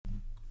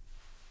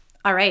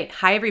All right.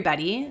 Hi,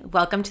 everybody.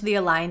 Welcome to the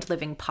Aligned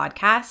Living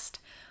Podcast.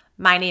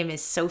 My name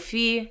is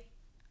Sophie.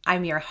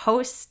 I'm your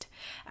host,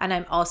 and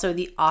I'm also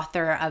the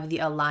author of the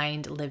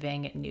Aligned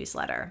Living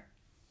newsletter.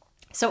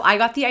 So I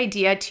got the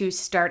idea to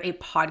start a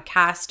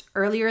podcast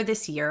earlier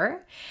this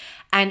year.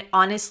 And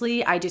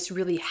honestly, I just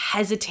really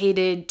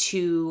hesitated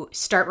to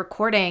start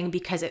recording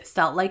because it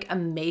felt like a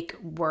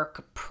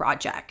make-work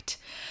project.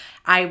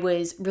 I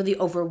was really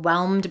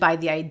overwhelmed by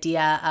the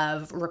idea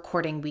of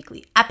recording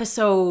weekly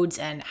episodes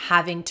and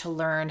having to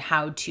learn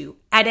how to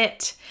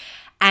edit.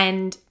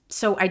 And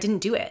so I didn't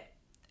do it.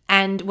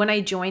 And when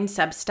I joined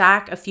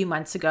Substack a few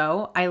months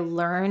ago, I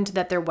learned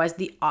that there was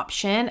the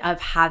option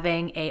of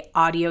having an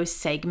audio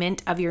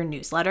segment of your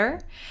newsletter.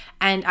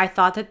 And I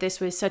thought that this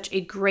was such a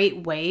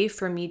great way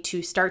for me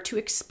to start to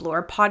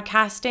explore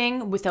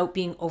podcasting without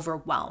being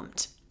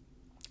overwhelmed.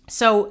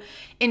 So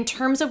in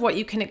terms of what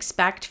you can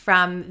expect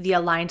from the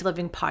Aligned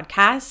Living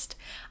podcast,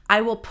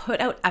 I will put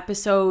out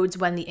episodes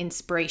when the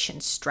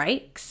inspiration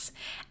strikes,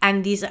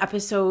 and these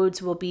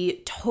episodes will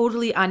be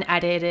totally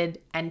unedited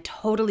and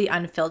totally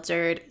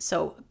unfiltered,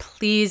 so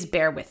please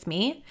bear with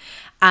me.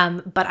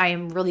 But I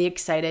am really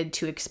excited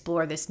to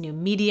explore this new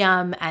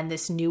medium and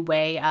this new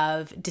way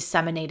of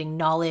disseminating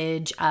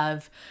knowledge,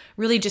 of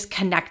really just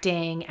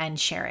connecting and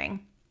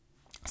sharing.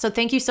 So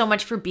thank you so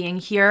much for being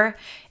here.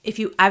 If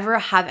you ever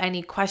have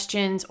any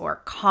questions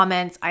or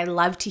comments, I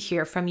love to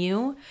hear from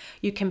you.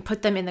 You can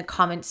put them in the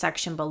comment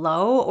section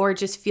below or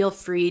just feel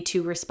free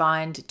to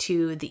respond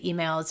to the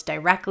emails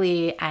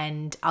directly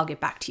and I'll get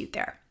back to you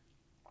there.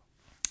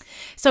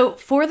 So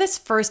for this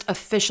first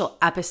official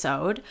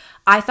episode,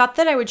 I thought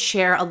that I would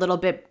share a little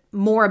bit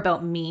more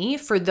about me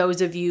for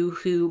those of you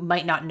who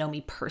might not know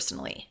me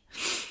personally.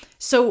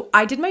 So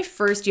I did my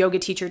first yoga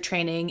teacher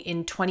training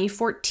in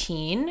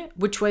 2014,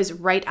 which was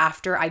right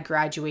after I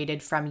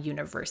graduated from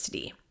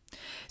university.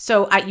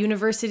 So at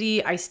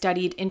university, I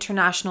studied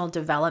international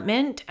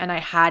development and I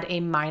had a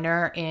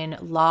minor in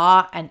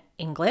law and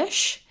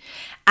English.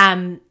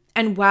 And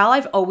while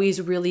I've always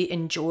really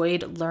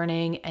enjoyed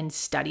learning and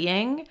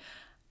studying,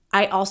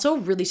 I also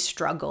really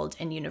struggled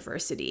in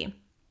university.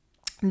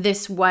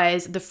 This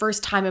was the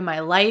first time in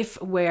my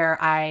life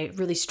where I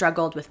really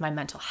struggled with my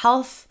mental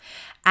health.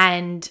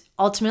 And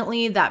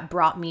ultimately, that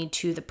brought me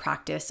to the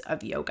practice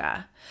of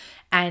yoga.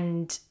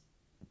 And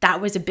that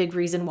was a big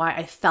reason why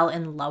I fell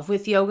in love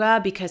with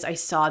yoga, because I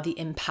saw the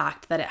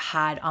impact that it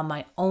had on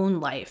my own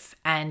life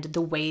and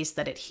the ways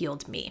that it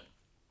healed me.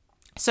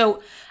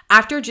 So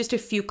after just a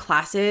few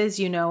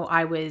classes,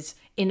 I was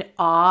in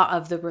awe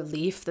of the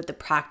relief that the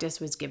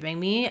practice was giving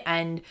me.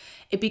 And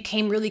it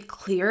became really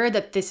clear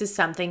that this is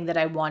something that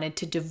I wanted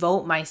to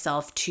devote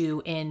myself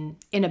to in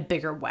a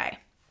bigger way.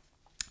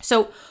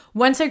 So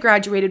once I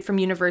graduated from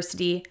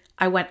university,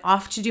 I went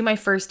off to do my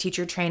first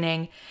teacher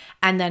training,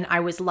 and then I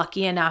was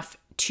lucky enough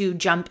to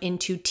jump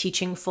into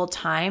teaching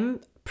full-time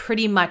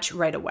pretty much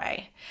right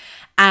away.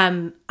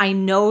 I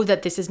know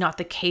that this is not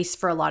the case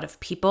for a lot of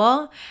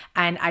people,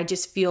 and I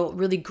just feel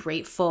really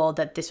grateful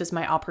that this was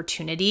my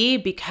opportunity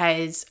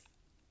because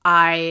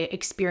I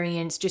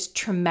experienced just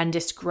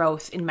tremendous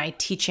growth in my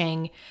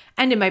teaching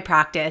and in my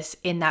practice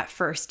in that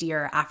first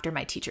year after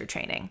my teacher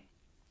training.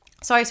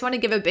 So I just want to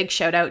give a big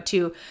shout out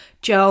to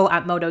Joe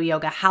at Moto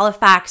Yoga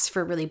Halifax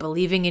for really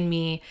believing in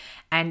me,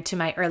 and to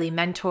my early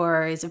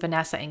mentors,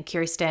 Vanessa and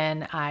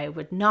Kirsten. I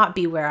would not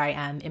be where I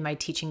am in my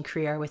teaching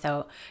career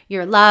without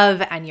your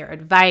love and your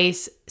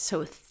advice,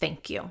 so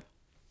thank you.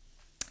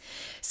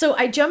 So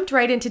I jumped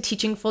right into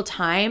teaching full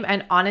time,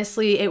 and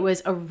honestly, it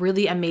was a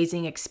really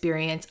amazing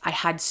experience. I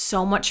had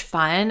so much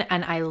fun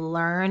and I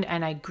learned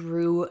and I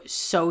grew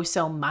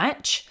so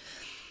much.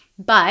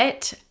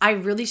 But I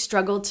really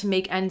struggled to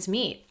make ends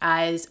meet,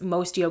 as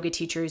most yoga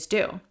teachers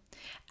do.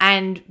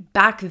 And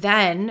back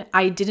then,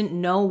 I didn't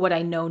know what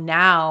I know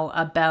now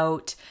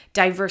about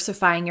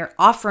diversifying your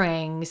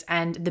offerings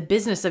and the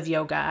business of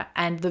yoga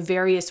and the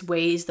various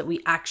ways that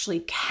we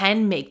actually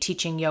can make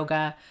teaching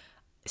yoga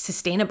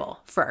sustainable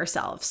for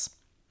ourselves.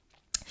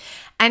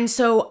 And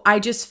so I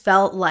just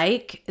felt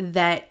like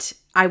that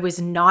I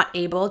was not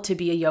able to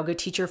be a yoga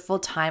teacher full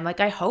time like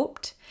I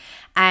hoped.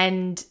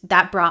 And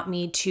that brought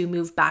me to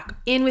move back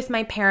in with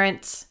my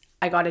parents.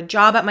 I got a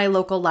job at my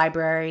local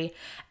library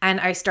and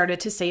I started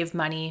to save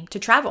money to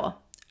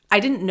travel. I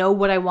didn't know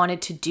what I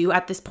wanted to do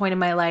at this point in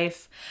my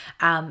life,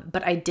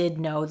 but I did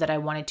know that I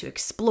wanted to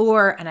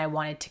explore and I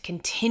wanted to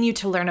continue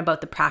to learn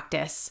about the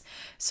practice.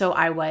 So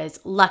I was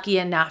lucky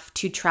enough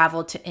to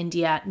travel to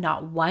India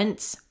not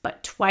once,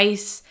 but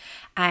twice.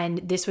 And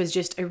this was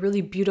just a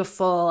really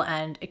beautiful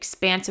and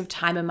expansive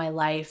time in my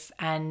life.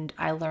 And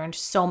I learned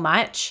so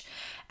much.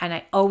 And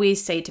I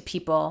always say to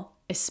people,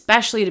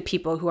 especially to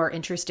people who are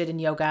interested in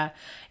yoga,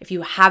 if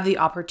you have the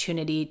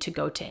opportunity to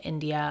go to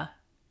India,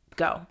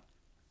 go.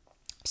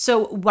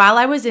 So while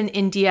I was in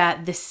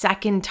India the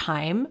second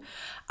time,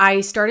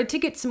 I started to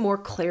get some more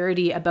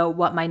clarity about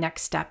what my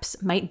next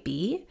steps might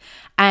be.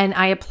 And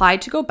I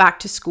applied to go back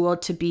to school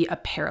to be a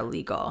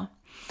paralegal.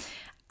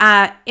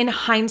 In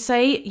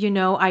hindsight,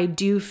 I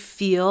do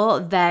feel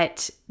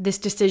that this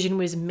decision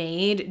was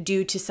made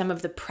due to some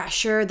of the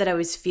pressure that I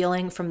was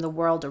feeling from the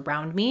world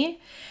around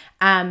me.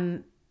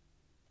 And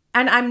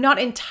I'm not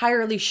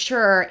entirely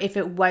sure if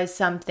it was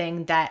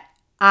something that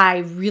I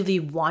really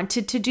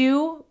wanted to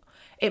do.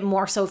 It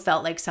more so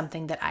felt like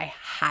something that I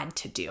had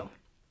to do.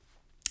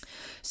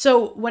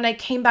 So when I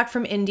came back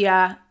from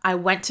India, I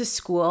went to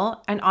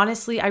school, and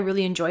honestly, I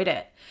really enjoyed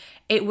it.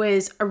 It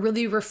was a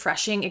really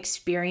refreshing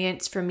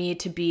experience for me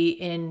to be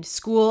in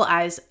school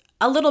as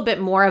a little bit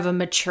more of a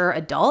mature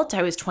adult.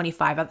 I was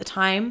 25 at the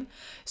time,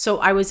 so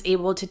I was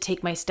able to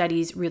take my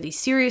studies really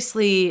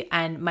seriously,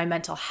 and my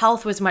mental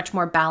health was much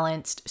more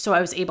balanced, so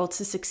I was able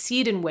to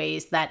succeed in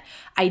ways that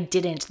I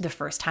didn't the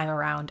first time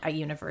around at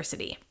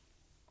university.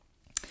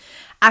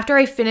 After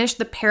I finished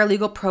the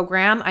paralegal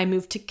program, I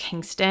moved to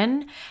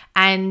Kingston,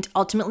 and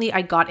ultimately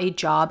I got a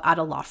job at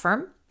a law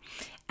firm.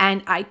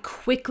 And I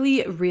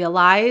quickly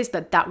realized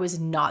that that was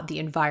not the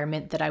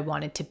environment that I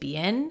wanted to be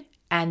in,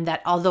 and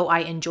that although I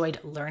enjoyed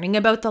learning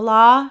about the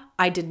law,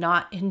 I did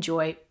not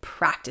enjoy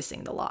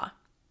practicing the law.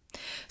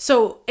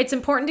 So it's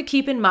important to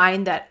keep in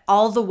mind that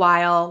all the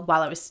while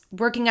I was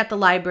working at the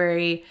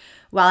library,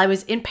 while I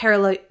was in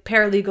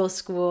paralegal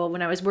school,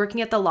 when I was working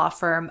at the law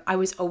firm, I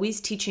was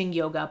always teaching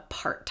yoga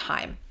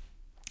part-time.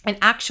 And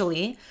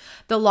actually,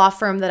 the law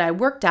firm that I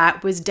worked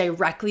at was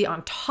directly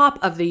on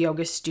top of the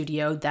yoga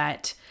studio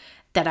that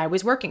I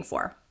was working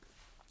for.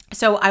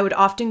 So I would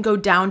often go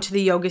down to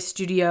the yoga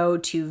studio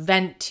to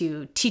vent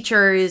to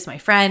teachers, my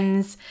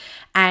friends,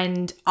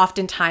 and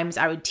oftentimes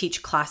I would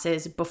teach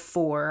classes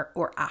before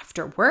or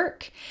after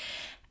work.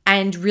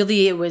 And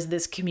really, it was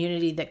this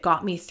community that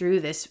got me through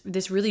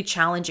this really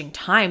challenging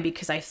time,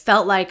 because I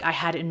felt like I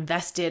had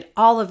invested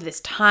all of this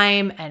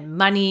time and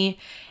money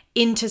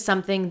into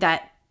something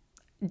that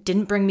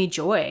didn't bring me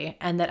joy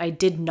and that I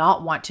did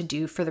not want to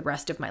do for the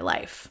rest of my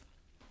life.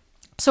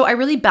 So I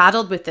really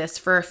battled with this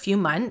for a few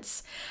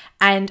months.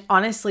 And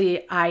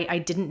honestly, I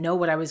didn't know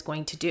what I was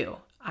going to do.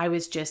 I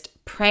was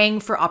just praying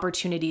for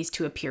opportunities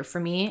to appear for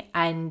me.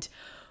 And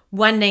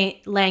one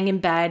night, laying in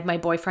bed, my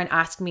boyfriend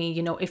asked me,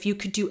 if you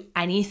could do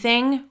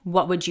anything,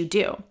 what would you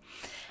do?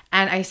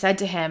 And I said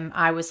to him,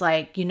 I was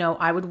like,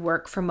 I would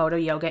work for Modo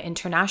Yoga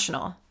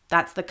International.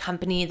 That's the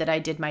company that I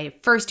did my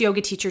first yoga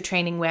teacher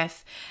training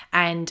with.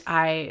 And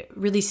I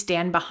really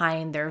stand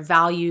behind their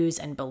values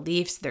and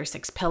beliefs, their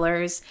 6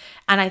 pillars.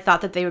 And I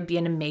thought that they would be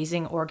an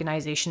amazing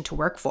organization to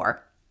work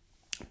for.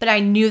 But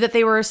I knew that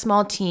they were a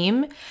small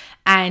team,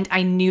 and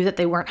I knew that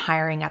they weren't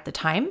hiring at the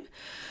time.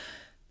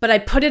 But I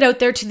put it out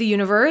there to the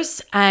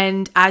universe,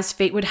 and as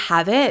fate would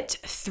have it,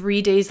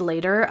 3 days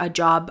later, a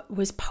job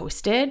was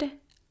posted.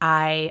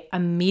 I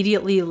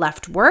immediately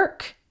left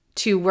work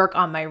to work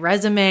on my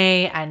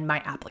resume and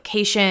my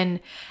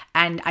application.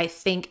 And I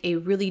think a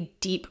really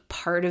deep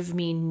part of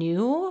me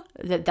knew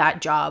that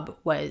that job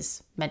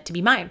was meant to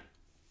be mine.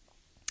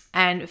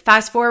 And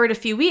fast forward a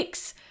few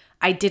weeks,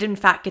 I did in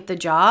fact get the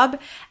job,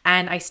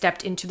 and I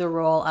stepped into the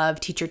role of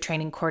teacher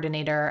training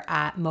coordinator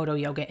at Modo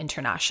Yoga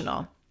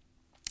International.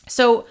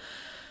 So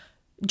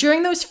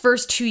during those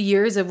first 2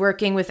 years of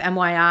working with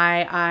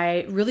MYI,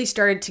 I really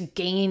started to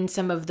gain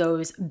some of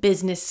those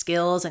business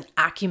skills and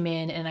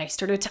acumen, and I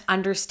started to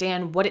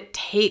understand what it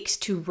takes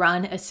to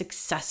run a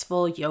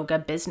successful yoga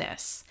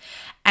business.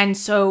 And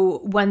so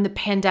when the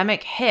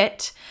pandemic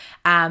hit,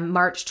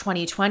 March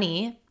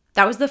 2020,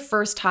 that was the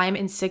first time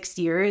in 6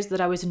 years that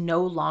I was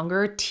no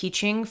longer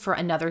teaching for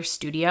another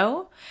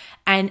studio,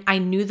 and I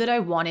knew that I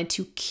wanted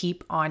to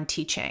keep on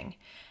teaching.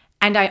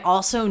 And I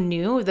also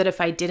knew that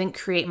if I didn't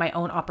create my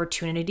own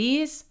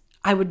opportunities,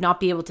 I would not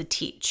be able to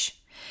teach.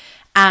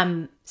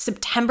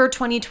 September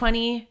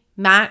 2020,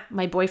 Matt,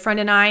 my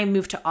boyfriend, and I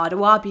moved to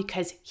Ottawa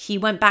because he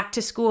went back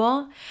to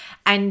school.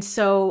 And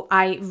so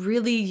I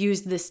really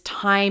used this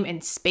time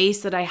and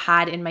space that I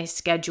had in my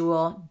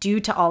schedule due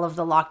to all of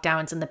the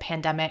lockdowns and the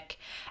pandemic.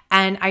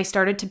 And I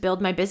started to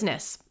build my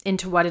business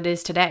into what it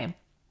is today.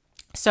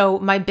 So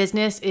my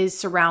business is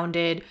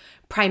surrounded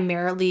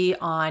primarily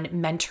on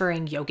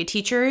mentoring yoga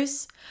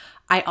teachers.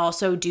 I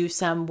also do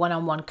some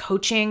one-on-one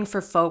coaching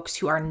for folks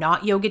who are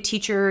not yoga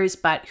teachers,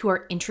 but who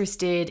are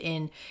interested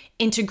in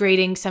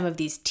integrating some of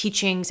these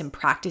teachings and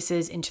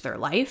practices into their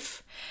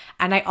life.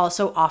 And I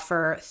also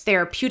offer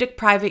therapeutic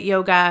private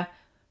yoga,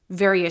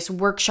 various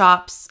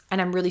workshops, and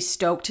I'm really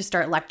stoked to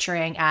start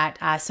lecturing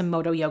at some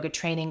Modo Yoga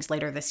trainings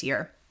later this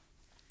year.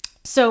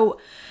 So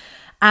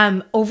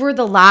over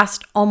the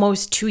last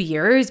almost 2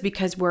 years,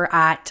 because we're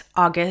at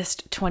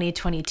August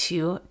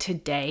 2022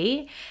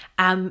 today,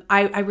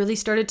 I really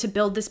started to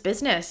build this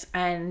business,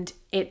 and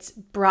it's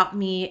brought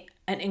me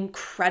an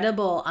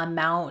incredible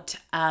amount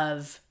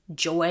of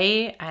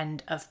joy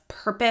and of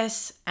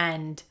purpose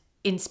and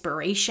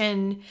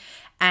inspiration.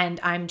 And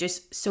I'm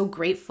just so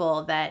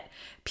grateful that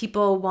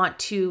people want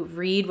to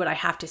read what I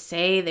have to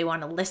say. They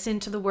want to listen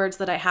to the words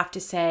that I have to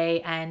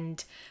say.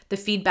 And the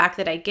feedback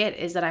that I get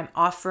is that I'm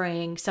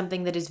offering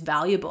something that is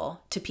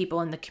valuable to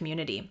people in the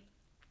community.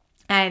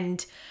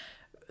 And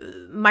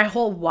my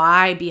whole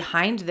why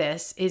behind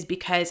this is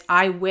because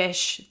I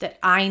wish that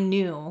I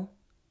knew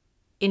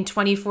in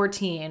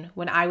 2014,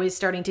 when I was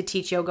starting to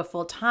teach yoga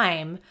full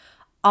time,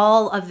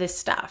 all of this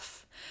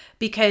stuff.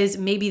 Because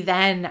maybe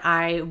then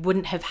I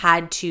wouldn't have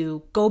had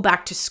to go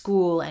back to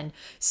school and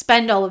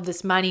spend all of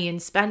this money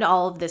and spend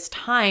all of this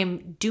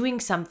time doing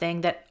something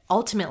that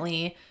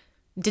ultimately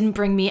didn't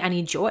bring me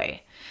any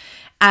joy.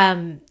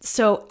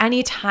 So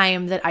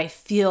anytime that I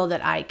feel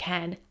that I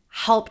can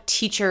help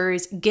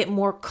teachers get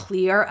more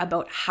clear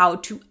about how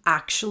to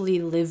actually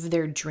live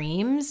their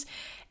dreams,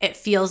 it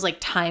feels like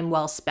time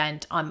well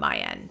spent on my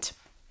end.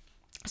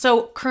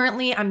 So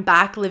currently I'm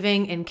back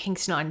living in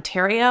Kingston,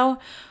 Ontario.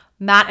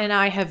 Matt and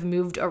I have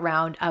moved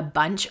around a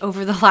bunch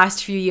over the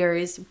last few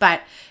years,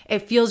 but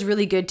it feels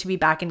really good to be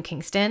back in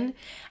Kingston.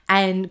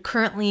 And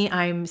currently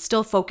I'm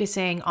still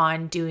focusing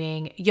on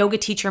doing yoga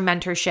teacher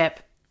mentorship.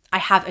 I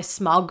have a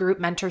small group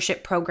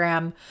mentorship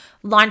program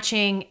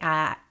launching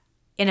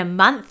in a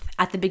month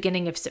at the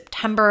beginning of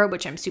September,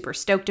 which I'm super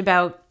stoked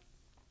about.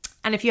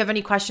 And if you have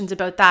any questions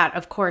about that,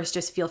 of course,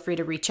 just feel free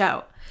to reach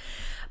out.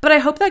 But I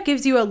hope that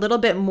gives you a little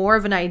bit more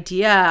of an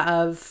idea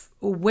of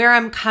where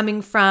I'm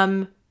coming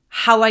from,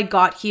 how I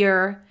got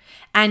here.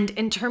 And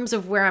in terms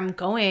of where I'm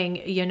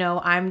going,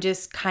 I'm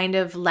just kind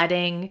of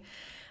letting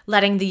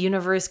the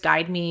universe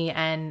guide me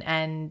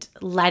and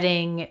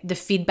letting the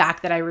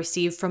feedback that I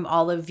receive from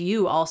all of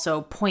you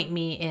also point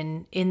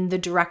me in the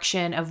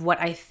direction of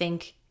what I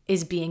think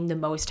is being the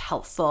most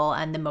helpful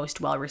and the most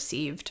well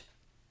received.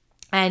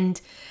 And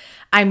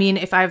I mean,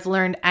 if I've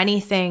learned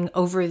anything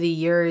over the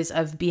years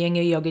of being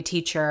a yoga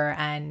teacher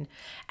and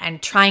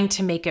trying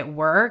to make it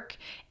work,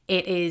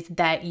 it is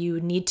that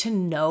you need to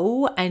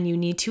know and you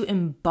need to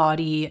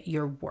embody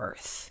your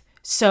worth.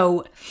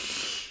 So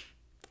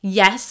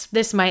yes,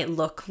 this might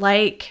look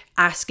like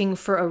asking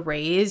for a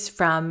raise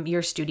from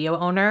your studio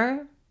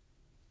owner,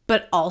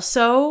 but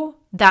also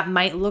that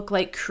might look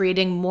like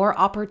creating more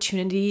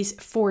opportunities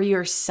for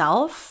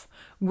yourself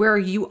where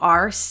you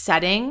are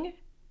setting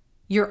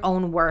your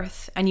own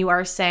worth and you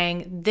are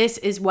saying, this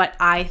is what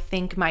I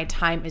think my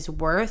time is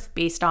worth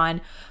based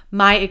on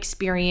my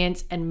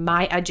experience and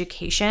my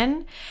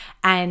education,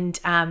 and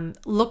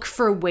look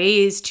for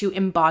ways to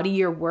embody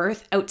your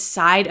worth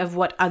outside of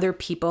what other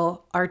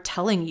people are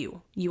telling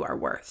you you are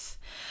worth.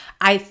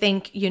 I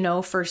think,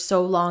 for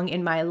so long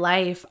in my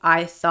life,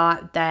 I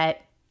thought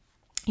that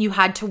you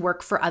had to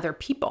work for other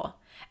people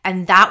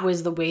and that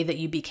was the way that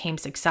you became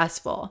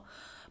successful.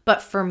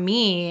 But for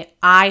me,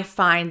 I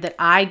find that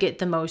I get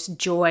the most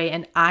joy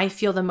and I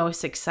feel the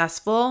most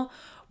successful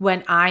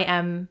when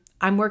I'm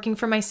working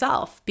for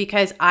myself,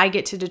 because I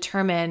get to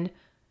determine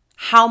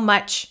how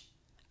much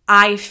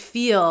I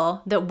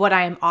feel that what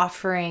I am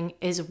offering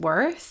is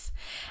worth.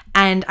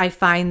 And I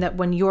find that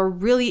when you're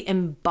really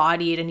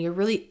embodied and you're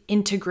really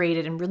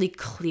integrated and really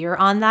clear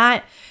on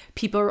that,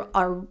 people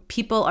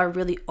are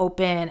really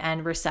open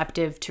and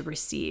receptive to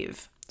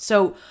receive.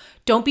 So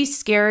don't be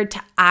scared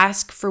to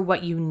ask for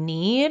what you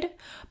need,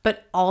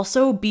 but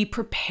also be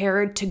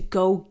prepared to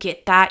go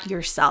get that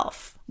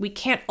yourself. We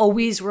can't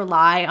always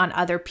rely on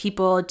other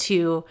people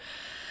to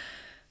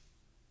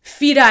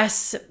feed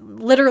us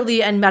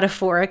literally and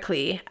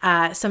metaphorically.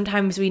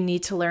 Sometimes we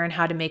need to learn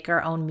how to make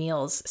our own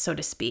meals, so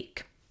to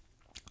speak.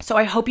 So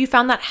I hope you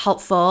found that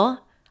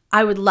helpful.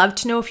 I would love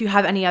to know if you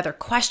have any other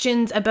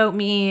questions about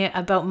me,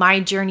 about my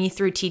journey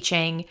through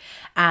teaching.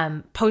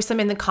 Post them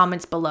in the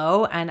comments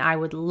below, and I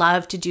would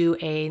love to do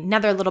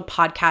another little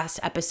podcast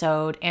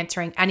episode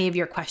answering any of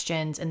your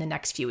questions in the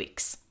next few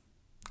weeks.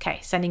 Okay,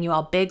 sending you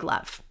all big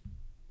love.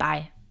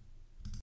 Bye.